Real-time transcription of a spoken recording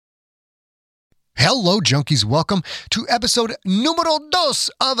Hello, junkies. Welcome to episode numero dos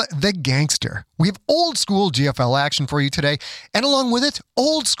of The Gangster. We have old school GFL action for you today, and along with it,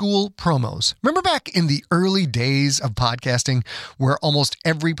 old school promos. Remember back in the early days of podcasting, where almost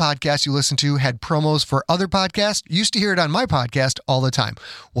every podcast you listen to had promos for other podcasts? You used to hear it on my podcast all the time.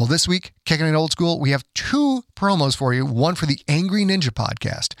 Well, this week, kicking it old school, we have two promos for you, one for the Angry Ninja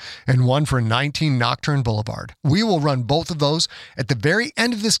podcast and one for 19 Nocturne Boulevard. We will run both of those at the very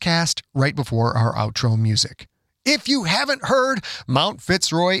end of this cast, right before our outro music. If you haven't heard, Mount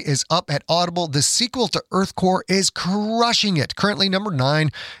Fitzroy is up at Audible. The sequel to Earthcore is crushing it. Currently number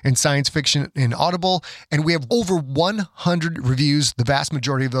 9 in science fiction in Audible, and we have over 100 reviews, the vast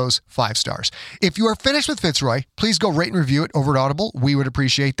majority of those 5 stars. If you are finished with Fitzroy, please go rate and review it over at Audible. We would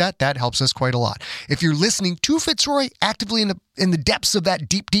appreciate that. That helps us quite a lot. If you're listening to Fitzroy actively in the depths of that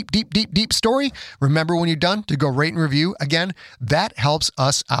deep story, remember when you're done to go rate and review. Again, that helps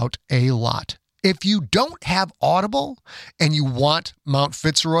us out a lot. If you don't have Audible and you want Mount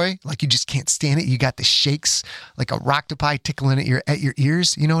Fitzroy, like you just can't stand it, you got the shakes, like a roctopi tickling at your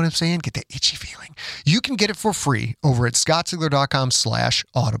ears, you know what I'm saying? Get that itchy feeling. You can get it for free over at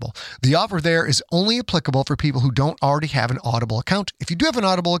scottsigler.com/audible. The offer there is only applicable for people who don't already have an Audible account. If you do have an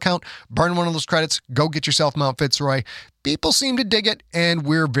Audible account, burn one of those credits, go get yourself Mount Fitzroy. People seem to dig it, and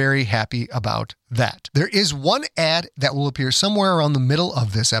we're very happy about that. There is one ad that will appear somewhere around the middle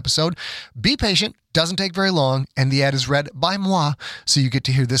of this episode. Be patient, doesn't take very long, and the ad is read by moi, so you get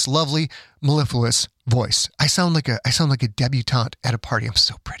to hear this lovely, mellifluous voice. I sound like a debutante at a party. I'm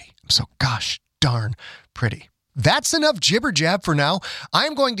so pretty. I'm so gosh darn pretty. That's enough jibber jab for now.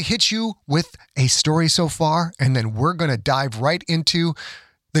 I'm going to hit you with a story so far, and then we're going to dive right into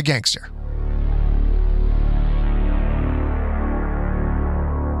The Gangster.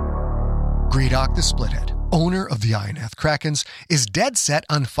 Gredok the Splithead, owner of the Ioneth Krakens, is dead set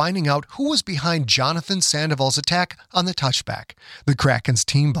on finding out who was behind Jonathan Sandoval's attack on the Touchback, the Krakens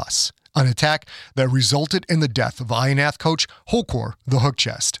team bus, an attack that resulted in the death of Ioneth coach Hokor the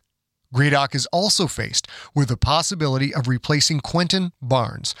Hookchest. Gredok is also faced with the possibility of replacing Quentin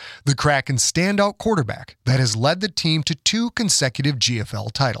Barnes, the Krakens' standout quarterback that has led the team to 2 consecutive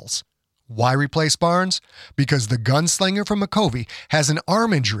GFL titles. Why replace Barnes? Because the gunslinger from Macovey has an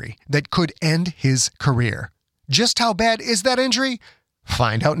arm injury that could end his career. Just how bad is that injury?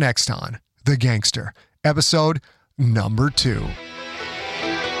 Find out next on The Gangster, episode number 2.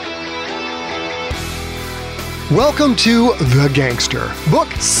 Welcome to The Gangster, Book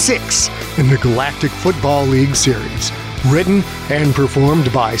 6 in the Galactic Football League series. Written and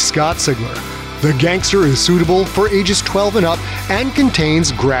performed by Scott Sigler. The Gangster is suitable for ages 12 and up and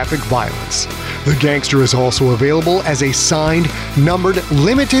contains graphic violence. The Gangster is also available as a signed, numbered,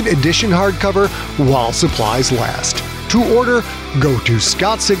 limited edition hardcover while supplies last. To order, go to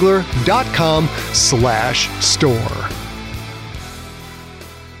scottsigler.com/store.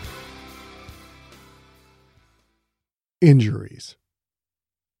 Injuries.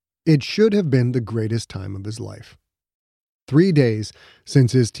 It should have been the greatest time of his life. 3 days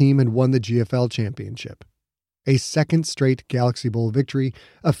since his team had won the GFL championship. A second straight Galaxy Bowl victory,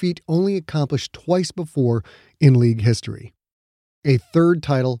 a feat only accomplished twice before in league history. A third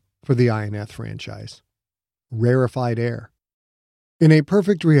title for the Ioneth franchise. Rarefied air. In a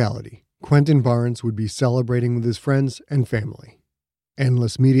perfect reality, Quentin Barnes would be celebrating with his friends and family.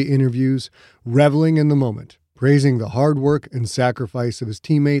 Endless media interviews, reveling in the moment, praising the hard work and sacrifice of his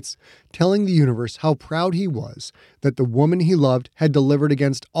teammates, telling the universe how proud he was that the woman he loved had delivered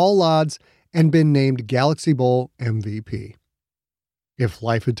against all odds and been named Galaxy Bowl MVP. If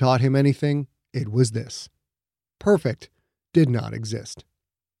life had taught him anything, it was this. Perfect did not exist.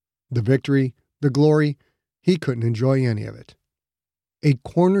 The victory, the glory, he couldn't enjoy any of it. A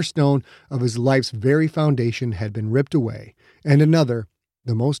cornerstone of his life's very foundation had been ripped away, and another,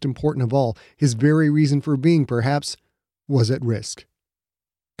 the most important of all, his very reason for being perhaps, was at risk.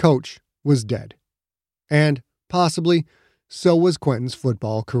 Coach was dead. And, possibly, so was Quentin's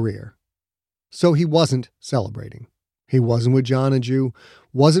football career. So he wasn't celebrating. He wasn't with John and Jew,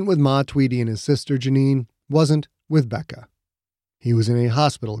 wasn't with Ma Tweedy and his sister Janine, wasn't with Becca. He was in a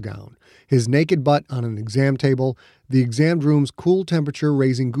hospital gown, his naked butt on an exam table, the exam room's cool temperature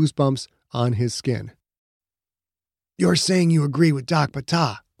raising goosebumps on his skin. "You're saying you agree with Doc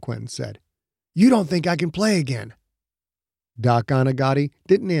Patah," Quentin said. "You don't think I can play again?" Doc Anagati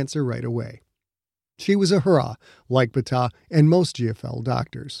didn't answer right away. She was a hurrah, like Patah and most GFL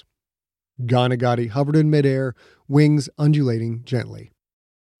doctors. Ganagati hovered in midair, wings undulating gently.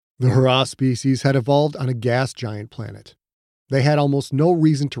 The hurrah species had evolved on a gas giant planet. They had almost no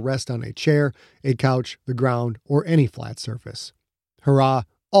reason to rest on a chair, a couch, the ground, or any flat surface. Hurrah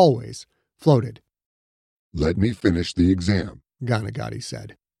always floated Let me finish the exam, Gana Gotti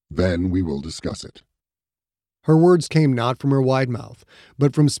said. then we will discuss it. Her words came not from her wide mouth,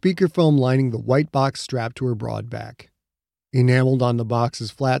 but from speakerphone lining the white box strapped to her broad back. Enameled on the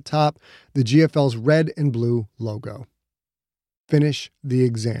box's flat top, the GFL's red and blue logo. Finish the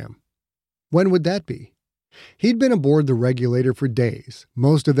exam. When would that be? He'd been aboard the regulator for days,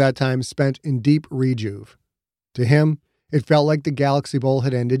 most of that time spent in deep rejuve. To him, it felt like the Galaxy Bowl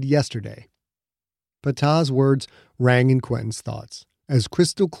had ended yesterday. Patah's words rang in Quentin's thoughts, as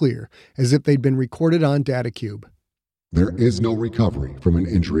crystal clear as if they'd been recorded on DataCube. There is no recovery from an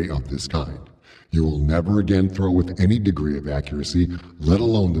injury of this kind. You will never again throw with any degree of accuracy, let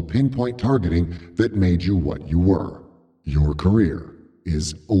alone the pinpoint targeting that made you what you were. Your career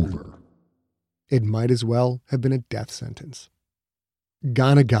is over. It might as well have been a death sentence.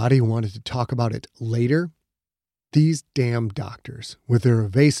 Gana Gotti wanted to talk about it later. These damn doctors, with their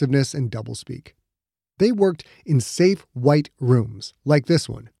evasiveness and doublespeak. They worked in safe white rooms, like this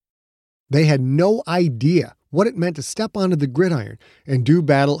one. They had no idea what it meant to step onto the gridiron and do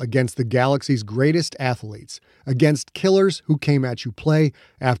battle against the galaxy's greatest athletes, against killers who came at you play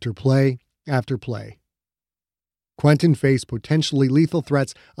after play after play. Quentin faced potentially lethal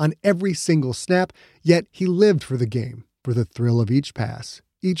threats on every single snap, yet he lived for the game, for the thrill of each pass,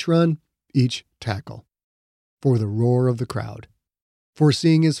 each run, each tackle, for the roar of the crowd, for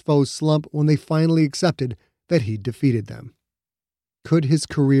seeing his foes slump when they finally accepted that he'd defeated them. Could his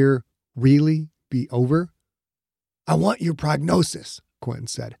career really be over? "I want your prognosis," Quentin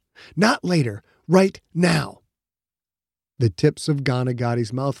said. "Not later, right now." The tips of Gana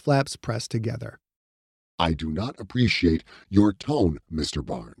Gotti's mouth flaps pressed together. I do not appreciate your tone, Mr.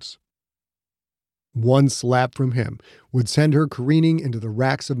 Barnes. One slap from him would send her careening into the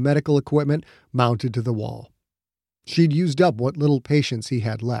racks of medical equipment mounted to the wall. She'd used up what little patience he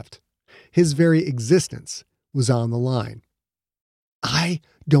had left. His very existence was on the line. "I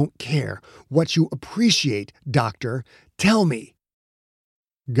don't care what you appreciate, Doctor. Tell me."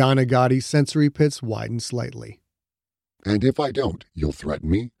 Gana Gotti's sensory pits widened slightly. And if I don't, you'll threaten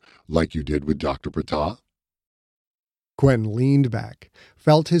me, like you did with Dr. Patah? Quentin leaned back,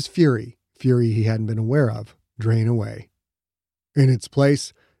 felt his fury he hadn't been aware of, drain away. In its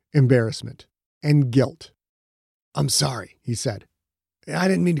place, embarrassment and guilt. "I'm sorry," he said. "I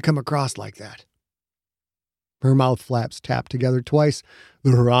didn't mean to come across like that." Her mouth flaps tapped together twice,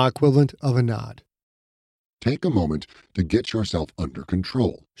 the hurrah equivalent of a nod. Take a moment to get yourself under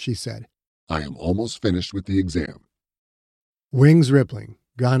control, she said. I am almost finished with the exam. Wings rippling,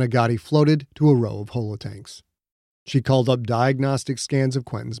 Gana Gotti floated to a row of holotanks. She called up diagnostic scans of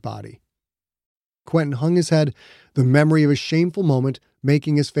Quentin's body. Quentin hung his head, the memory of a shameful moment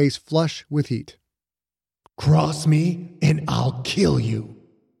making his face flush with heat. "Cross me and I'll kill you."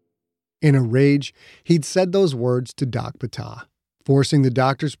 In a rage, he'd said those words to Doc Patah, forcing the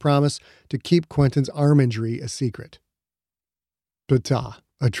doctor's promise to keep Quentin's arm injury a secret. Patah,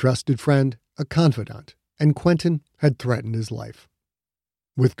 a trusted friend, a confidant, and Quentin had threatened his life.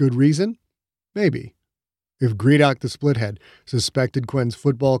 With good reason? Maybe. If Greedock the Splithead suspected Quentin's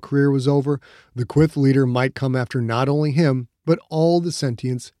football career was over, the Quyth leader might come after not only him, but all the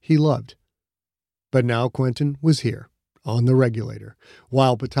sentients he loved. But now Quentin was here, on the regulator,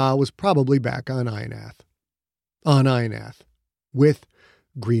 while Patah was probably back on Ionath. On Ionath, with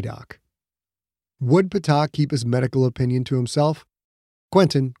Greedock. Would Patah keep his medical opinion to himself?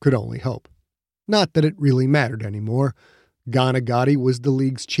 Quentin could only hope. Not that it really mattered anymore. Gana Gotti was the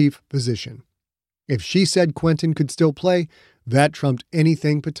league's chief physician. If she said Quentin could still play, that trumped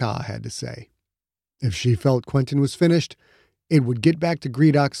anything Patah had to say. If she felt Quentin was finished, it would get back to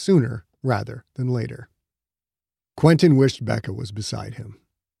Greedock sooner rather than later. Quentin wished Becca was beside him.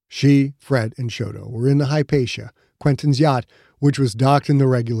 She, Fred, and Shoto were in the Hypatia, Quentin's yacht, which was docked in the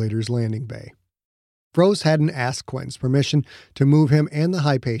regulator's landing bay. Frost hadn't asked Quentin's permission to move him and the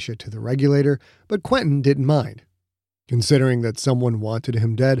Hypatia to the regulator, but Quentin didn't mind. Considering that someone wanted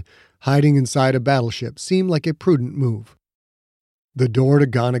him dead, hiding inside a battleship seemed like a prudent move. The door to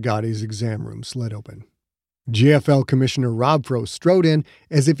Gana Gotti's exam room slid open. GFL Commissioner Rob Frost strode in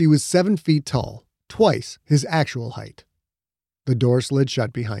as if he was 7 feet tall, twice his actual height. The door slid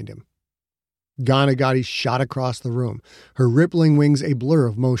shut behind him. Gana Gotti shot across the room, her rippling wings a blur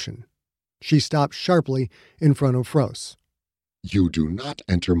of motion. She stopped sharply in front of Frost. You do not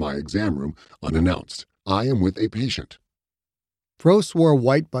enter my exam room unannounced. I am with a patient. Frost wore a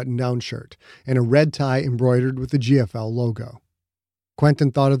white button-down shirt and a red tie embroidered with the GFL logo.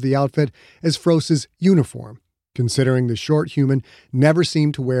 Quentin thought of the outfit as Frost's uniform, considering the short human never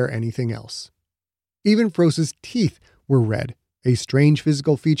seemed to wear anything else. Even Frost's teeth were red, a strange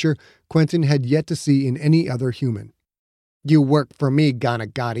physical feature Quentin had yet to see in any other human. "You work for me,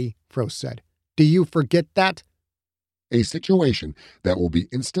 Ganagati," Frost said. "Do you forget that?" A situation that will be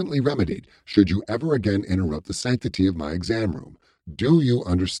instantly remedied should you ever again interrupt the sanctity of my exam room. Do you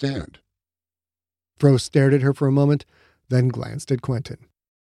understand? Frost stared at her for a moment, then glanced at Quentin.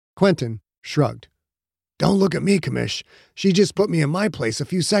 Quentin shrugged. "Don't look at me, Commish. She just put me in my place a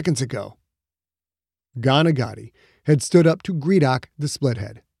few seconds ago." Ganagati had stood up to Greedock the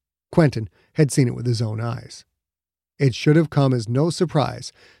Splithead. Quentin had seen it with his own eyes. It should have come as no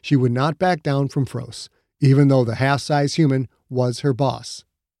surprise she would not back down from Frost, even though the half-size human was her boss.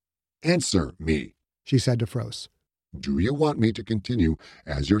 "Answer me," she said to Frost. "Do you want me to continue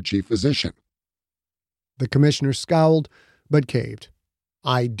as your chief physician?" The commissioner scowled, but caved.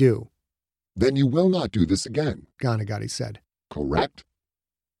 "I do." "Then you will not do this again," Ganagati said. "Correct?"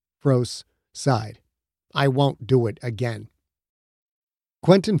 Frost sighed. "I won't do it again."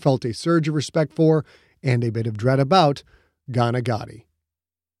 Quentin felt a surge of respect for, and a bit of dread about, Ganagati.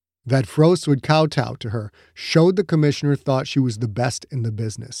 That Frost would kowtow to her showed the commissioner thought she was the best in the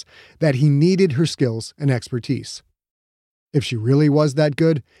business, that he needed her skills and expertise. If she really was that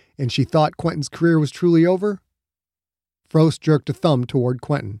good, and she thought Quentin's career was truly over? Frost jerked a thumb toward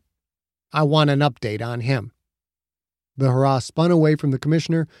Quentin. "I want an update on him." The hurrah spun away from the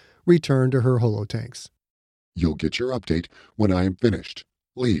commissioner, returned to her holotanks. "You'll get your update when I am finished.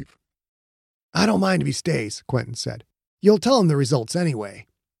 Leave." "I don't mind if he stays," Quentin said. "You'll tell him the results anyway."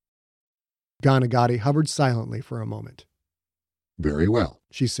 Ganagati hovered silently for a moment. "Very well,"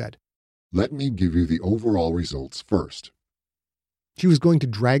 she said. "Let me give you the overall results first." She was going to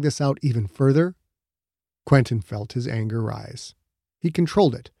drag this out even further? Quentin felt his anger rise. He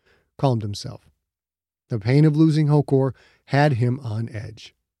controlled it, calmed himself. The pain of losing Hokor had him on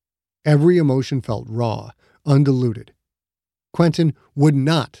edge. Every emotion felt raw, undiluted. Quentin would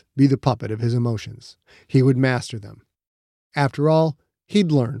not be the puppet of his emotions. He would master them. After all,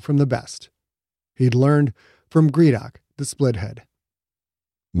 he'd learned from the best. He'd learned from Greedock the Splithead.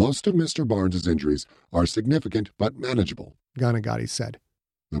 "Most of Mr. Barnes's injuries are significant but manageable," Ganagati said.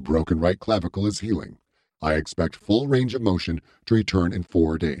 "The broken right clavicle is healing. I expect full range of motion to return in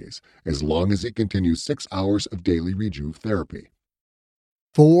 4 days, as long as he continues 6 hours of daily rejuve therapy."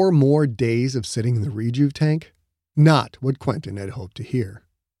 4 more days of sitting in the rejuve tank? Not what Quentin had hoped to hear.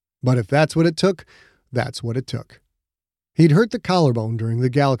 But if that's what it took, that's what it took. He'd hurt the collarbone during the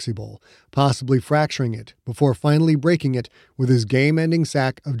Galaxy Bowl, possibly fracturing it before finally breaking it with his game-ending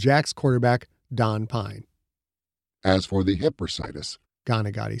sack of Jack's quarterback, Don Pine. "As for the hip bursitis,"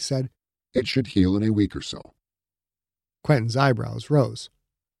 Ganagati said, "it should heal in a week or so." Quentin's eyebrows rose.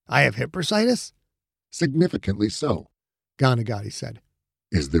 "I have hip bursitis?" "Significantly so," Ganagati said.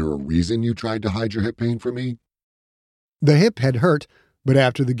 "Is there a reason you tried to hide your hip pain from me?" The hip had hurt, but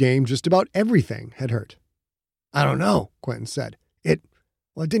after the game, just about everything had hurt. "I don't know," Quentin said. It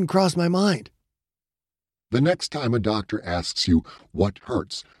didn't cross my mind." "The next time a doctor asks you what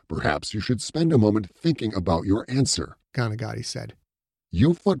hurts, perhaps you should spend a moment thinking about your answer," Ganagati said.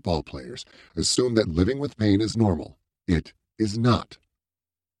 "You football players assume that living with pain is normal. It is not."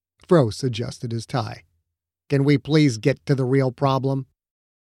 Frost adjusted his tie. "Can we please get to the real problem?"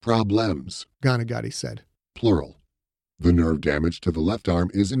 "Problems," Ganagati said. plural. The nerve damage to the left arm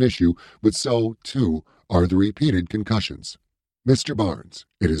is an issue, but so, too, are the repeated concussions. Mr. Barnes,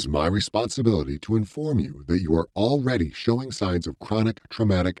 it is my responsibility to inform you that you are already showing signs of chronic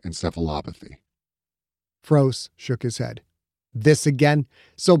traumatic encephalopathy." Frost shook his head. "This again?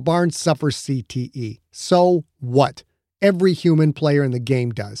 So Barnes suffers CTE. So what? Every human player in the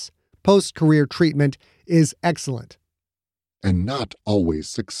game does. Post-career treatment is excellent." "And not always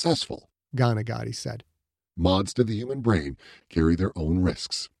successful," Ganagati said. "Mods to the human brain carry their own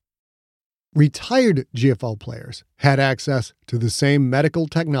risks." Retired GFL players had access to the same medical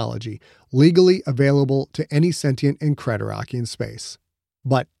technology legally available to any sentient in Creterakian space.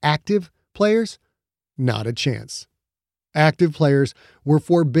 But active players? Not a chance. Active players were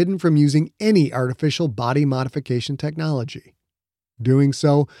forbidden from using any artificial body modification technology. Doing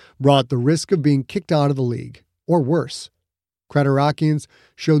so brought the risk of being kicked out of the league, or worse. Creterakians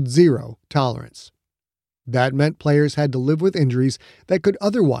showed zero tolerance. That meant players had to live with injuries that could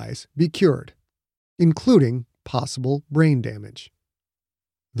otherwise be cured, including possible brain damage.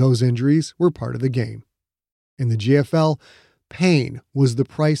 Those injuries were part of the game. In the GFL, pain was the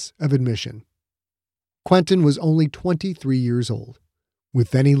price of admission. Quentin was only 23 years old.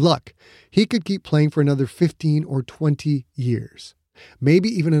 With any luck, he could keep playing for another 15 or 20 years, maybe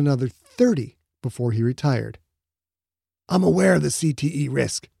even another 30 before he retired. "I'm aware of the CTE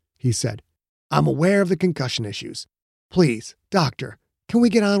risk," he said. "I'm aware of the concussion issues. Please, doctor, can we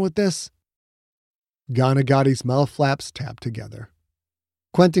get on with this? Gana Gotti's mouth flaps tapped together.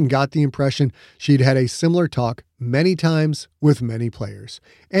 Quentin got the impression she'd had a similar talk many times with many players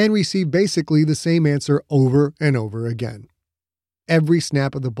and received basically the same answer over and over again. Every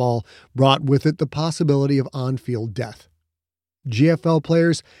snap of the ball brought with it the possibility of on-field death. GFL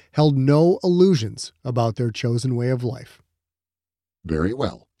players held no illusions about their chosen way of life. Very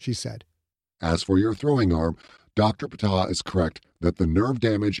well, she said. As for your throwing arm, Dr. Patah is correct that the nerve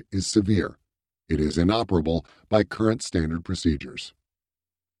damage is severe. It is inoperable by current standard procedures.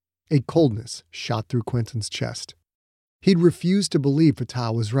 A coldness shot through Quentin's chest. He'd refused to believe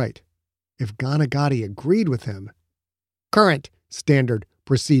Patah was right. If Gana Gotti agreed with him... Current standard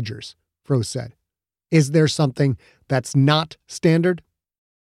procedures, Froese said. Is there something that's not standard?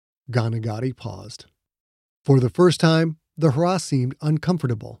 Gana Gotti paused. For the first time, the hurrah seemed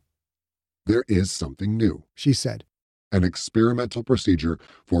uncomfortable. There is something new, she said. An experimental procedure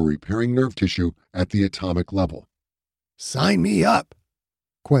for repairing nerve tissue at the atomic level. Sign me up.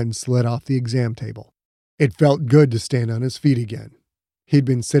 Quentin slid off the exam table. It felt good to stand on his feet again. He'd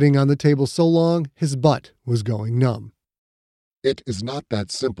been sitting on the table so long, his butt was going numb. It is not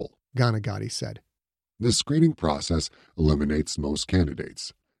that simple, Gana Gotti said. The screening process eliminates most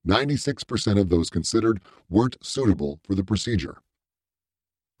candidates. 96% of those considered weren't suitable for the procedure.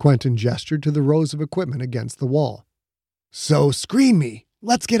 Quentin gestured to the rows of equipment against the wall. So screen me.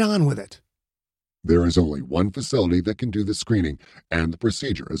 Let's get on with it. There is only one facility that can do the screening and the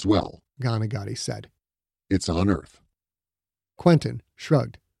procedure as well, Gana Gotti said. It's on Earth. Quentin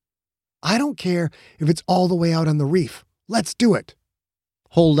shrugged. I don't care if it's all the way out on the reef. Let's do it.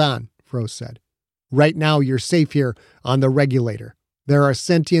 Hold on, Froese said. Right now you're safe here on the regulator. There are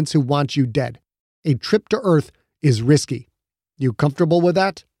sentients who want you dead. A trip to Earth is risky. You comfortable with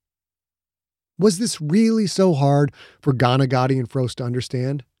that? Was this really so hard for Gana Gotti and Froese to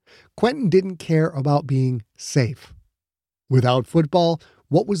understand? Quentin didn't care about being safe. Without football,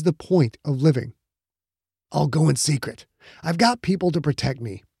 what was the point of living? I'll go in secret. I've got people to protect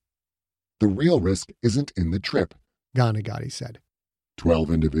me. The real risk isn't in the trip, Gana Gotti said. 12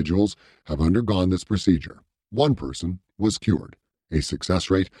 individuals have undergone this procedure. One person was cured, a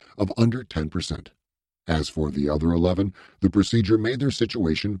success rate of under 10%. As for the other 11, the procedure made their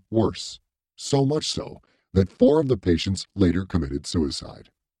situation worse. So much so that 4 of the patients later committed suicide.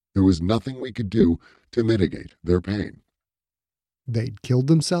 There was nothing we could do to mitigate their pain. They'd killed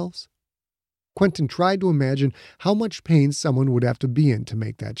themselves? Quentin tried to imagine how much pain someone would have to be in to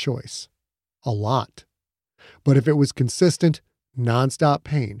make that choice. A lot. But if it was consistent, nonstop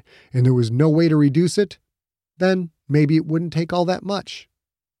pain, and there was no way to reduce it, then maybe it wouldn't take all that much.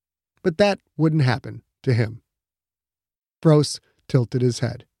 But that wouldn't happen to him. Froese tilted his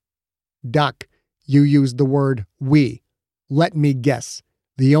head. Doc, you used the word we. Let me guess.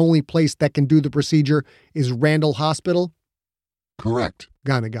 The only place that can do the procedure is Randall Hospital? Correct,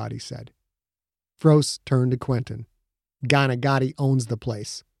 Gana Gotti said. Froese turned to Quentin. Gana Gotti owns the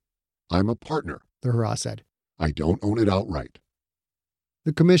place. I'm a partner, the hurrah said. I don't own it outright.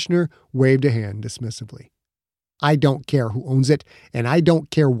 The commissioner waved a hand dismissively. I don't care who owns it, and I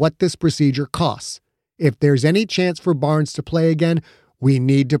don't care what this procedure costs. If there's any chance for Barnes to play again, we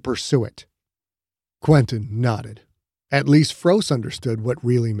need to pursue it. Quentin nodded. At least Froese understood what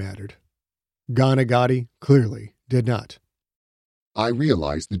really mattered. Gana Gotti clearly did not. I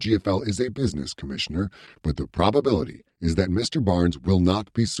realize the GFL is a business, Commissioner, but the probability is that Mr. Barnes will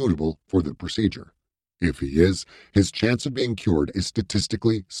not be suitable for the procedure. If he is, his chance of being cured is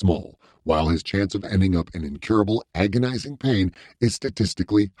statistically small, while his chance of ending up in incurable, agonizing pain is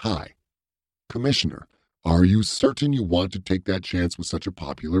statistically high. Commissioner, are you certain you want to take that chance with such a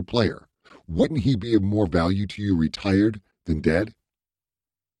popular player? Wouldn't he be of more value to you retired than dead?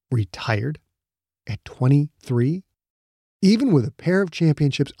 Retired? At 23? Even with a pair of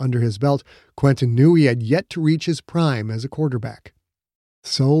championships under his belt, Quentin knew he had yet to reach his prime as a quarterback.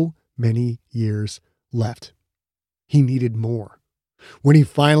 So many years left. He needed more. When he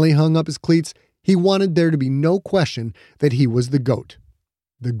finally hung up his cleats, he wanted there to be no question that he was the GOAT,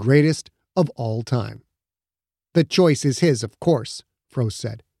 the greatest of all time. The choice is his, of course, Froese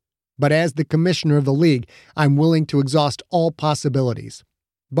said. But as the commissioner of the league, I'm willing to exhaust all possibilities.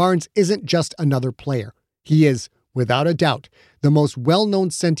 Barnes isn't just another player. He is, without a doubt, the most well-known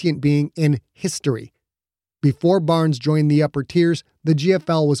sentient being in history. Before Barnes joined the upper tiers, the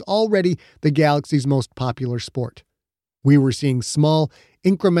GFL was already the galaxy's most popular sport. We were seeing small,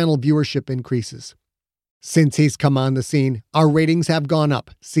 incremental viewership increases. Since he's come on the scene, our ratings have gone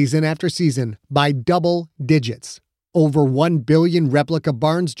up, season after season, by double digits. Over 1 billion replica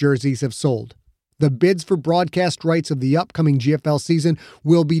Barnes jerseys have sold. The bids for broadcast rights of the upcoming GFL season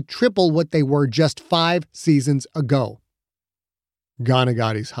will be triple what they were just 5 seasons ago.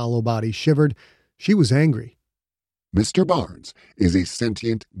 Ganagati's hollow body shivered. She was angry. Mr. Barnes is a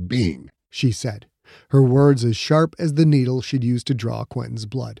sentient being, she said, her words as sharp as the needle she'd used to draw Quentin's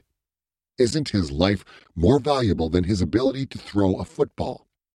blood. Isn't his life more valuable than his ability to throw a football?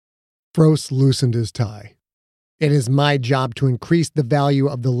 Frost loosened his tie. It is my job to increase the value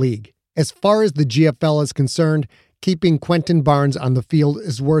of the league. As far as the GFL is concerned, keeping Quentin Barnes on the field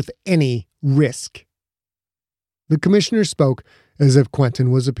is worth any risk. The commissioner spoke as if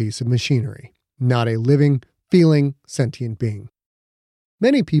Quentin was a piece of machinery, not a living, feeling, sentient being.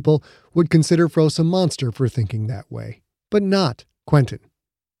 Many people would consider Frost a monster for thinking that way, but not Quentin.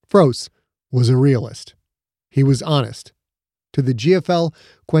 Frost was a realist. He was honest. To the GFL,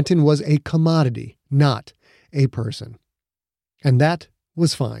 Quentin was a commodity, not a person. And that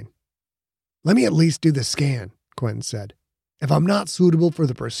was fine. Let me at least do the scan, Quentin said. If I'm not suitable for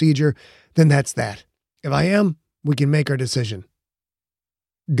the procedure, then that's that. If I am, we can make our decision.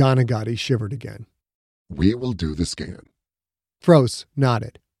 Ganagati shivered again. We will do the scan. Frost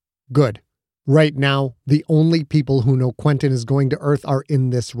nodded. Good. Right now, the only people who know Quentin is going to Earth are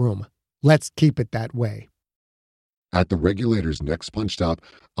in this room. Let's keep it that way. At the regulator's next punch stop,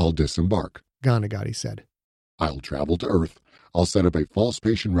 I'll disembark, Ganagati said. I'll travel to Earth. I'll set up a false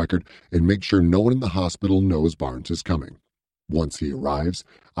patient record and make sure no one in the hospital knows Barnes is coming. Once he arrives,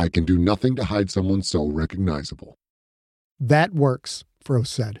 I can do nothing to hide someone so recognizable. That works,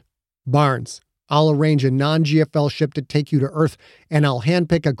 Frost said. Barnes, I'll arrange a non-GFL ship to take you to Earth, and I'll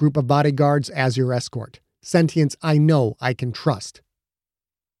handpick a group of bodyguards as your escort. Sentience I know I can trust.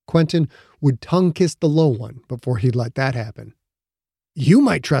 Quentin would tongue-kiss the low one before he'd let that happen. You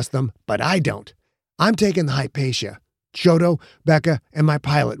might trust them, but I don't. I'm taking the Hypatia. Chodo, Becca, and my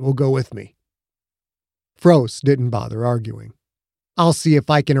pilot will go with me. Frost didn't bother arguing. I'll see if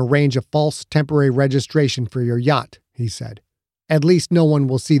I can arrange a false temporary registration for your yacht, he said. At least no one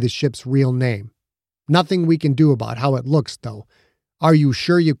will see the ship's real name. Nothing we can do about how it looks, though. Are you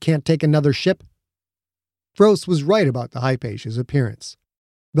sure you can't take another ship? Frost was right about the Hypatia's appearance.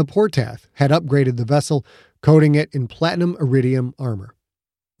 The Portath had upgraded the vessel, coating it in platinum iridium armor.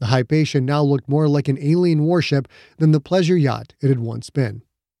 The Hypatia now looked more like an alien warship than the pleasure yacht it had once been.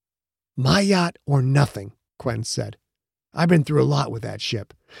 My yacht or nothing, Quentin said. I've been through a lot with that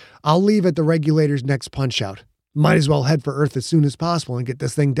ship. I'll leave at the regulator's next punch-out. Might as well head for Earth as soon as possible and get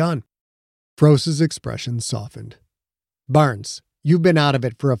this thing done. Frost's expression softened. Barnes, you've been out of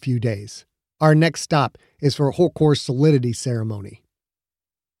it for a few days. Our next stop is for a Hokor solidity ceremony.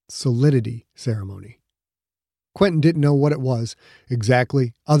 Solidity ceremony. Quentin didn't know what it was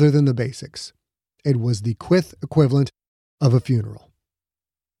exactly, other than the basics. It was the Quyth equivalent of a funeral.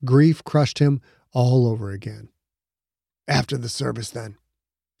 Grief crushed him all over again. After the service, then.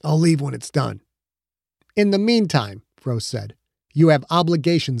 I'll leave when it's done. In the meantime, Frost said, you have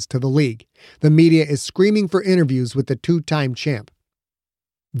obligations to the league. The media is screaming for interviews with the 2-time champ.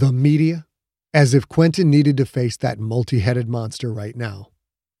 The media? As if Quentin needed to face that multi-headed monster right now.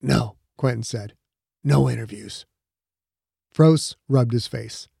 No, Quentin said. No interviews. Frost rubbed his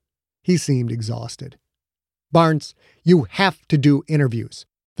face. He seemed exhausted. Barnes, you have to do interviews.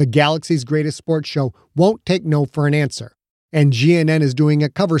 The galaxy's greatest sports show won't take no for an answer. And GNN is doing a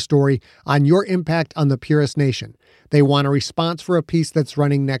cover story on your impact on the Purist Nation. They want a response for a piece that's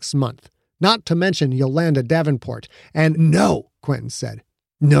running next month. Not to mention Yolanda Davenport. And no, Quentin said.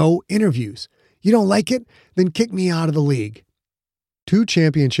 No interviews. You don't like it? Then kick me out of the league. 2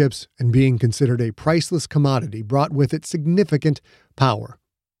 championships and being considered a priceless commodity brought with it significant power.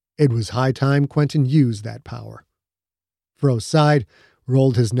 It was high time Quentin used that power. Frost sighed,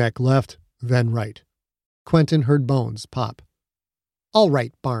 rolled his neck left, then right. Quentin heard bones pop. All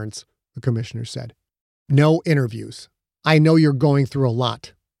right, Barnes, the commissioner said. No interviews. I know you're going through a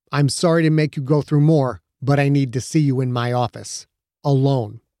lot. I'm sorry to make you go through more, but I need to see you in my office.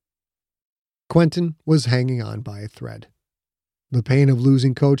 Alone. Quentin was hanging on by a thread. The pain of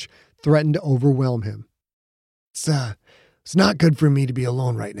losing Coach threatened to overwhelm him. It's not good for me to be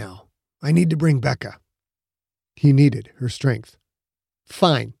alone right now. I need to bring Becca. He needed her strength.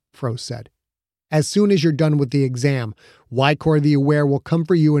 Fine, Frost said. As soon as you're done with the exam, Wicor the Aware will come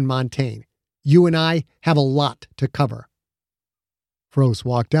for you in Montaigne. You and I have a lot to cover. Frost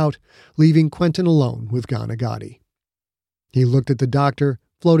walked out, leaving Quentin alone with Ganagati. He looked at the doctor,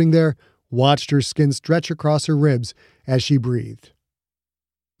 floating there, watched her skin stretch across her ribs as she breathed.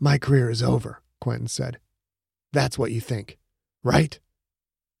 My career is over, Quentin said. That's what you think, right?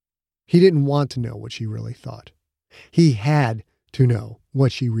 He didn't want to know what she really thought. He had to know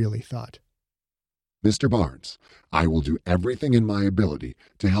what she really thought. Mr. Barnes, I will do everything in my ability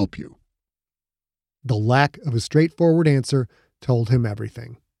to help you. The lack of a straightforward answer told him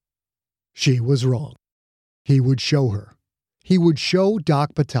everything. She was wrong. He would show her. He would show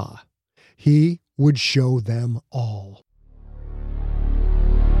Doc Patah. He would show them all.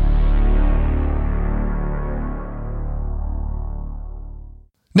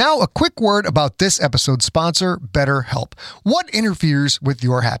 Now, a quick word about this episode's sponsor, BetterHelp. What interferes with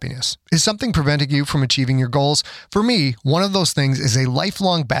your happiness? Is something preventing you from achieving your goals? For me, one of those things is a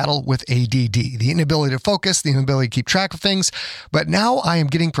lifelong battle with ADD, the inability to focus, the inability to keep track of things. But now I am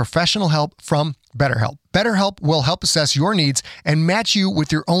getting professional help from BetterHelp. BetterHelp will help assess your needs and match you with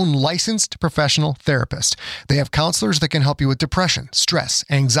your own licensed professional therapist. They have counselors that can help you with depression, stress,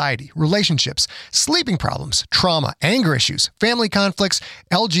 anxiety, relationships, sleeping problems, trauma, anger issues, family conflicts,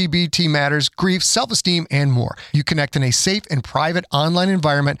 LGBT matters, grief, self-esteem, and more. You connect in a safe and private online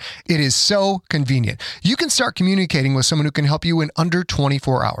environment. It is so convenient. You can start communicating with someone who can help you in under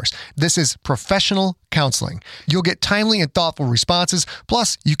 24 hours. This is professional counseling. You'll get timely and thoughtful responses.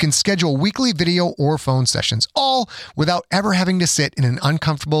 Plus, you can schedule weekly video or phone sessions, all without ever having to sit in an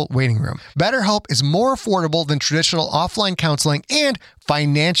uncomfortable waiting room. BetterHelp is more affordable than traditional offline counseling, and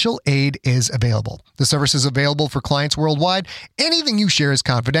financial aid is available. The service is available for clients worldwide. Anything you share is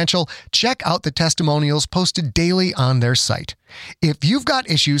confidential. Check out the testimonials posted daily on their site. If you've got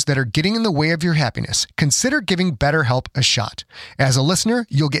issues that are getting in the way of your happiness, consider giving BetterHelp a shot. As a listener,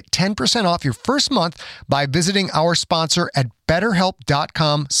 you'll get 10% off your first month by visiting our sponsor at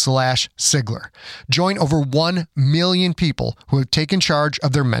BetterHelp.com/Sigler. Join over 1 million people who have taken charge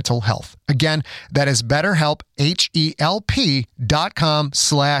of their mental health. Again, that is BetterHelp,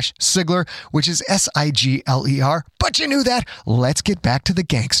 HELP.com/Sigler, which is SIGLER. But you knew that. Let's get back to the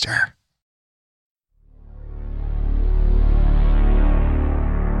gangster.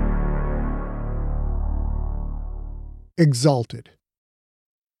 Exalted.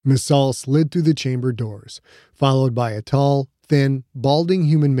 Missal slid through the chamber doors, followed by a tall, thin, balding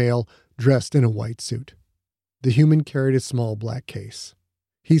human male dressed in a white suit. The human carried a small black case.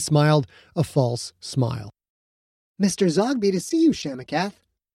 He smiled a false smile. Mr. Zogby to see you, Shamakath.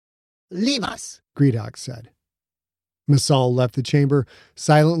 Leave us, Gredok said. Missal left the chamber,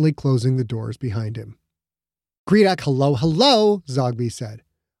 silently closing the doors behind him. Gredok, hello, Zogby said.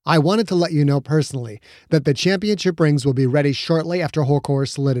 I wanted to let you know personally that the championship rings will be ready shortly after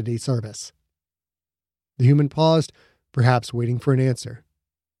Hokor's Solidity service. The human paused, perhaps waiting for an answer.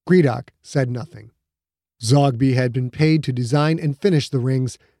 Gredok said nothing. Zogby had been paid to design and finish the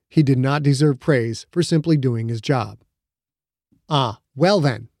rings. He did not deserve praise for simply doing his job. Ah, well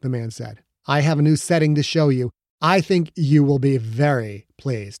then, the man said. I have a new setting to show you. I think you will be very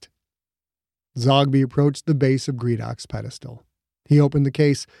pleased. Zogby approached the base of Gredok's pedestal. He opened the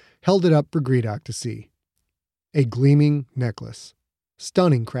case, held it up for Gredok to see. A gleaming necklace.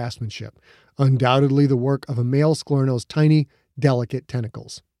 Stunning craftsmanship. Undoubtedly the work of a male Sklorno's tiny, delicate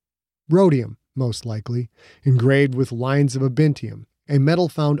tentacles. Rhodium, most likely, engraved with lines of abintium, a metal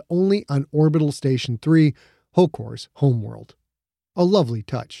found only on Orbital Station 3, Hokor's homeworld. A lovely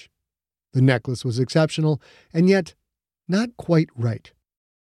touch. The necklace was exceptional, and yet not quite right.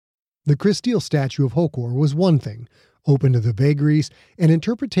 The crystal statue of Hokor was one thing, open to the vagaries and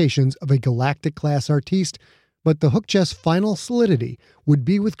interpretations of a galactic-class artiste, but the hook chest's final solidity would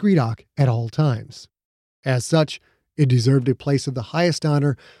be with Gredok at all times. As such, it deserved a place of the highest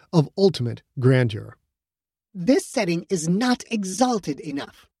honor of ultimate grandeur. This setting is not exalted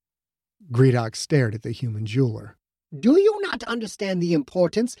enough. Gredok stared at the human jeweler. Do you not understand the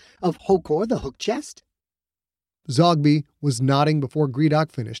importance of Hokor the hook chest? Zogby was nodding before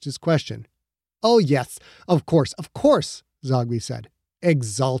Gredok finished his question. Oh yes, of course, Zogby said.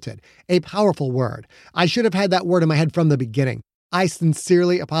 Exalted. A powerful word. I should have had that word in my head from the beginning. I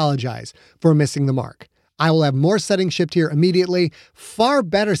sincerely apologize for missing the mark. I will have more settings shipped here immediately. Far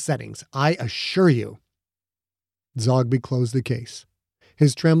better settings, I assure you. Zogby closed the case.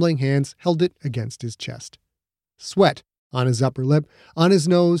 His trembling hands held it against his chest. Sweat on his upper lip, on his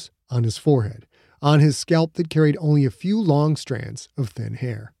nose, on his forehead, on his scalp that carried only a few long strands of thin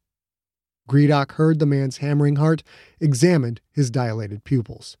hair. Gredok heard the man's hammering heart, examined his dilated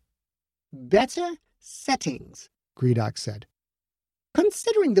pupils. Better settings, Gredok said.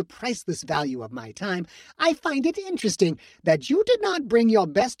 Considering the priceless value of my time, I find it interesting that you did not bring your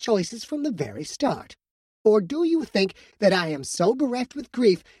best choices from the very start. Or do you think that I am so bereft with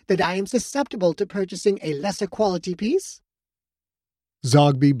grief that I am susceptible to purchasing a lesser quality piece?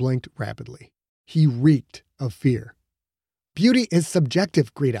 Zogby blinked rapidly. He reeked of fear. Beauty is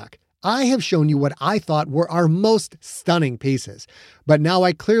subjective, Gredok. I have shown you what I thought were our most stunning pieces, but now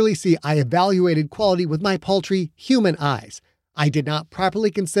I clearly see I evaluated quality with my paltry human eyes. I did not properly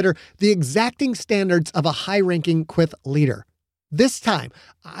consider the exacting standards of a high-ranking Quyth leader. This time,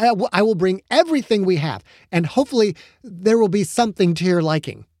 I will bring everything we have, and hopefully there will be something to your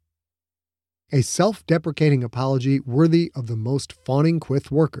liking. A self-deprecating apology worthy of the most fawning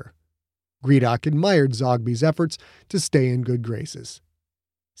Quyth worker. Gredok admired Zogby's efforts to stay in good graces.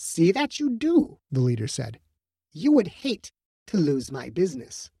 See that you do, the leader said. You would hate to lose my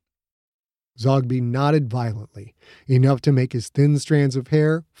business. Zogby nodded violently, enough to make his thin strands of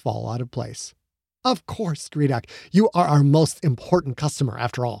hair fall out of place. Of course, Gredok, you are our most important customer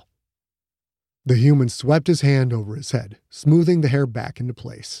after all. The human swept his hand over his head, smoothing the hair back into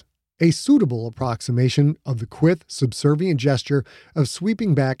place. A suitable approximation of the Quyth subservient gesture of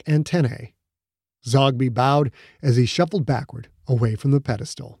sweeping back antennae. Zogby bowed as he shuffled backward, away from the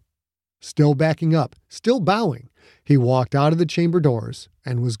pedestal. Still backing up, still bowing, he walked out of the chamber doors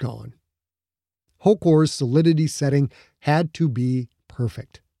and was gone. Hokor's solidity setting had to be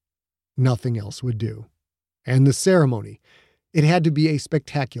perfect. Nothing else would do. And the ceremony, it had to be a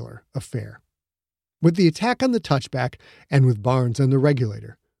spectacular affair. With the attack on the touchback and with Barnes and the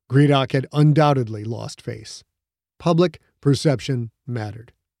regulator, Gredok had undoubtedly lost face. Public perception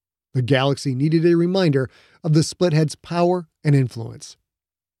mattered. The galaxy needed a reminder of the Splithead's power and influence.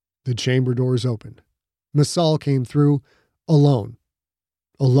 The chamber doors opened. Masal came through, alone.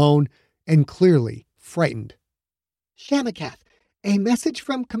 Alone and clearly frightened. Shamakath, a message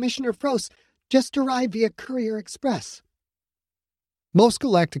from Commissioner Frost just arrived via Courier Express. Most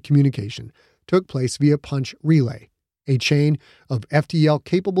galactic communication took place via punch relay, a chain of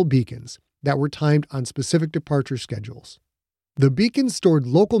FTL-capable beacons that were timed on specific departure schedules. The beacons stored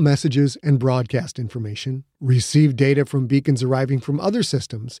local messages and broadcast information, received data from beacons arriving from other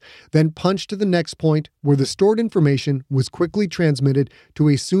systems, then punched to the next point where the stored information was quickly transmitted to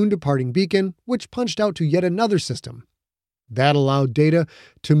a soon-departing beacon, which punched out to yet another system. That allowed data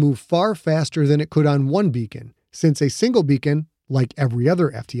to move far faster than it could on one beacon, since a single beacon, like every other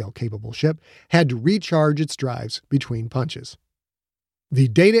FTL-capable ship, had to recharge its drives between punches. The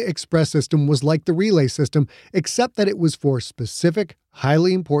Data Express system was like the relay system, except that it was for specific,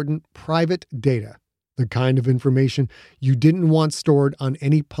 highly important private data, the kind of information you didn't want stored on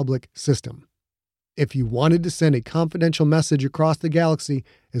any public system. If you wanted to send a confidential message across the galaxy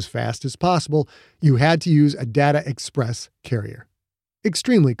as fast as possible, you had to use a Data Express carrier.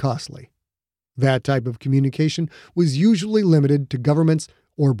 Extremely costly. That type of communication was usually limited to governments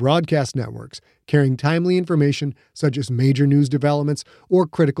or broadcast networks carrying timely information such as major news developments or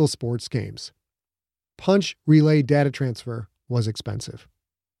critical sports games. Punch relay data transfer was expensive.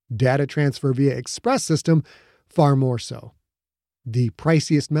 Data transfer via express system, far more so. The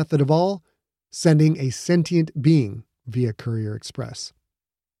priciest method of all, sending a sentient being via Courier Express.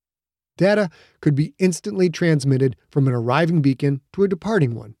 Data could be instantly transmitted from an arriving beacon to a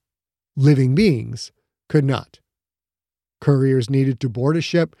departing one. Living beings could not. Couriers needed to board a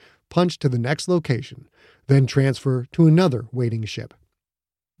ship, punch to the next location, then transfer to another waiting ship.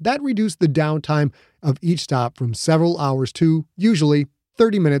 That reduced the downtime of each stop from several hours to, usually,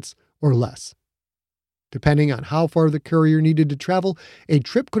 30 minutes or less. Depending on how far the courier needed to travel, a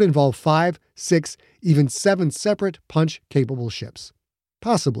trip could involve 5, 6, even 7 separate punch-capable ships.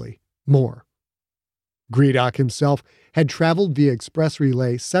 Possibly more. Gredok himself had traveled via express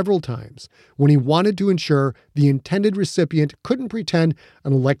relay several times when he wanted to ensure the intended recipient couldn't pretend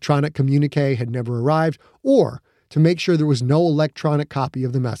an electronic communique had never arrived or to make sure there was no electronic copy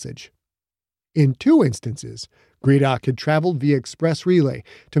of the message. In 2 instances, Gredok had traveled via express relay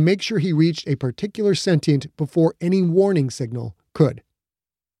to make sure he reached a particular sentient before any warning signal could.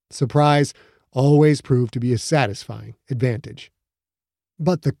 Surprise always proved to be a satisfying advantage.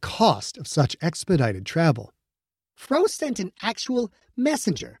 But the cost of such expedited travel. Frost sent an actual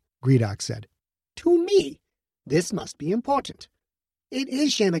messenger, Gredok said. To me. This must be important. It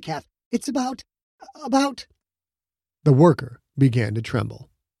is, Shamakath. It's about... The worker began to tremble.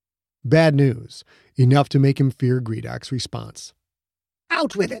 Bad news, enough to make him fear Gredok's response.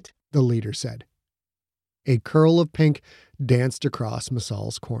 Out with it, the leader said. A curl of pink danced across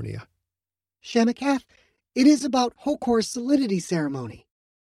Masal's cornea. Shamakath, it is about Hokor's solidity ceremony.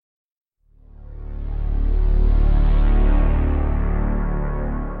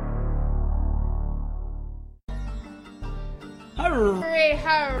 Hurry,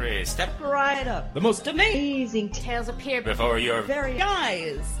 hurry. Step right up. The most amazing Tales appear before your very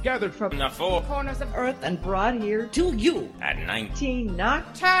eyes, gathered from the 4 corners of earth and brought here to you at 19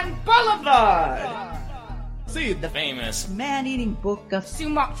 Nocturne Boulevard. See the famous man-eating book of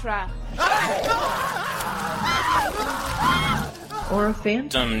Sumatra. Or a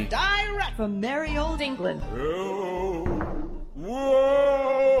phantom direct from merry old England.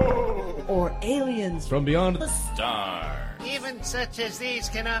 Whoa! Or aliens From beyond the stars. Even such as these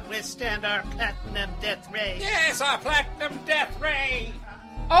cannot withstand our platinum death ray. Yes, our platinum death ray!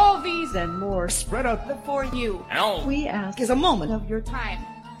 all these and more spread out before you. And all We ask is a moment of your time.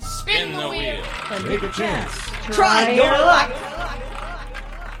 spin the wheel. And Take a chance. Try your luck.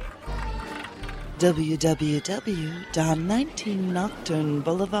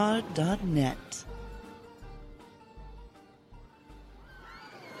 www.19nocturneboulevard.net.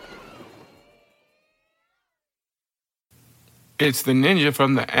 It's the ninja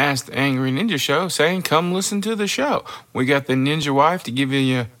from the Ask the Angry Ninja Show saying, come listen to the show. We got the Ninja Wife to give you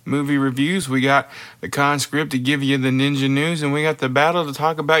your movie reviews. We got the Conscript to give you the ninja news. And we got the Battle to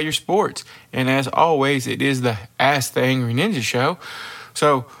talk about your sports. And as always, it is the Ask the Angry Ninja Show.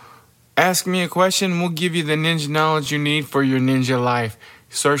 So ask me a question, we'll give you the ninja knowledge you need for your ninja life.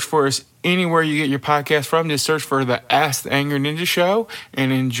 Search for us anywhere you get your podcast from. Just search for the Ask the Angry Ninja Show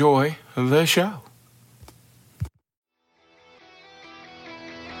and enjoy the show.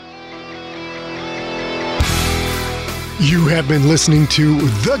 You have been listening to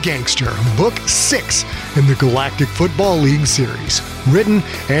The Gangster, Book 6 in the Galactic Football League series, written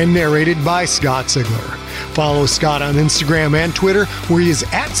and narrated by Scott Ziegler. Follow Scott on Instagram and Twitter, where he is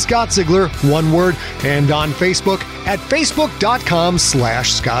at Scott Ziegler, one word, and on Facebook at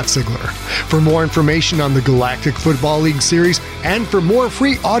facebook.com/Scott Ziegler. For more information on the Galactic Football League series and for more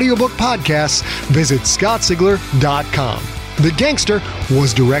free audiobook podcasts, visit scottziegler.com. The Gangster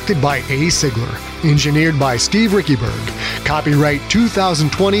was directed by A. Ziegler, engineered by Steve Rickyberg. Copyright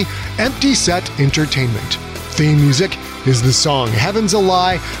 2020, Empty Set Entertainment. Theme music is the song Heaven's a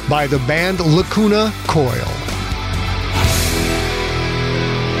Lie by the band Lacuna Coil.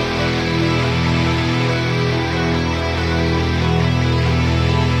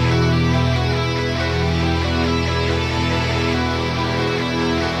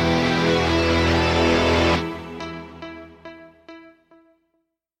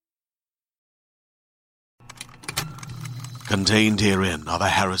 Contained herein are the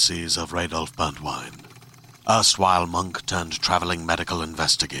heresies of Radolf Burntwine, erstwhile monk turned traveling medical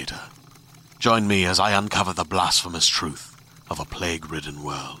investigator. Join me as I uncover the blasphemous truth of a plague-ridden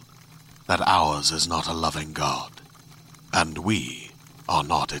world, that ours is not a loving God, and we are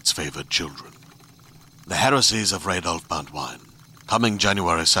not its favored children. The heresies of Radolf Burntwine, coming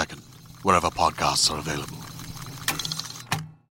January 2nd, wherever podcasts are available.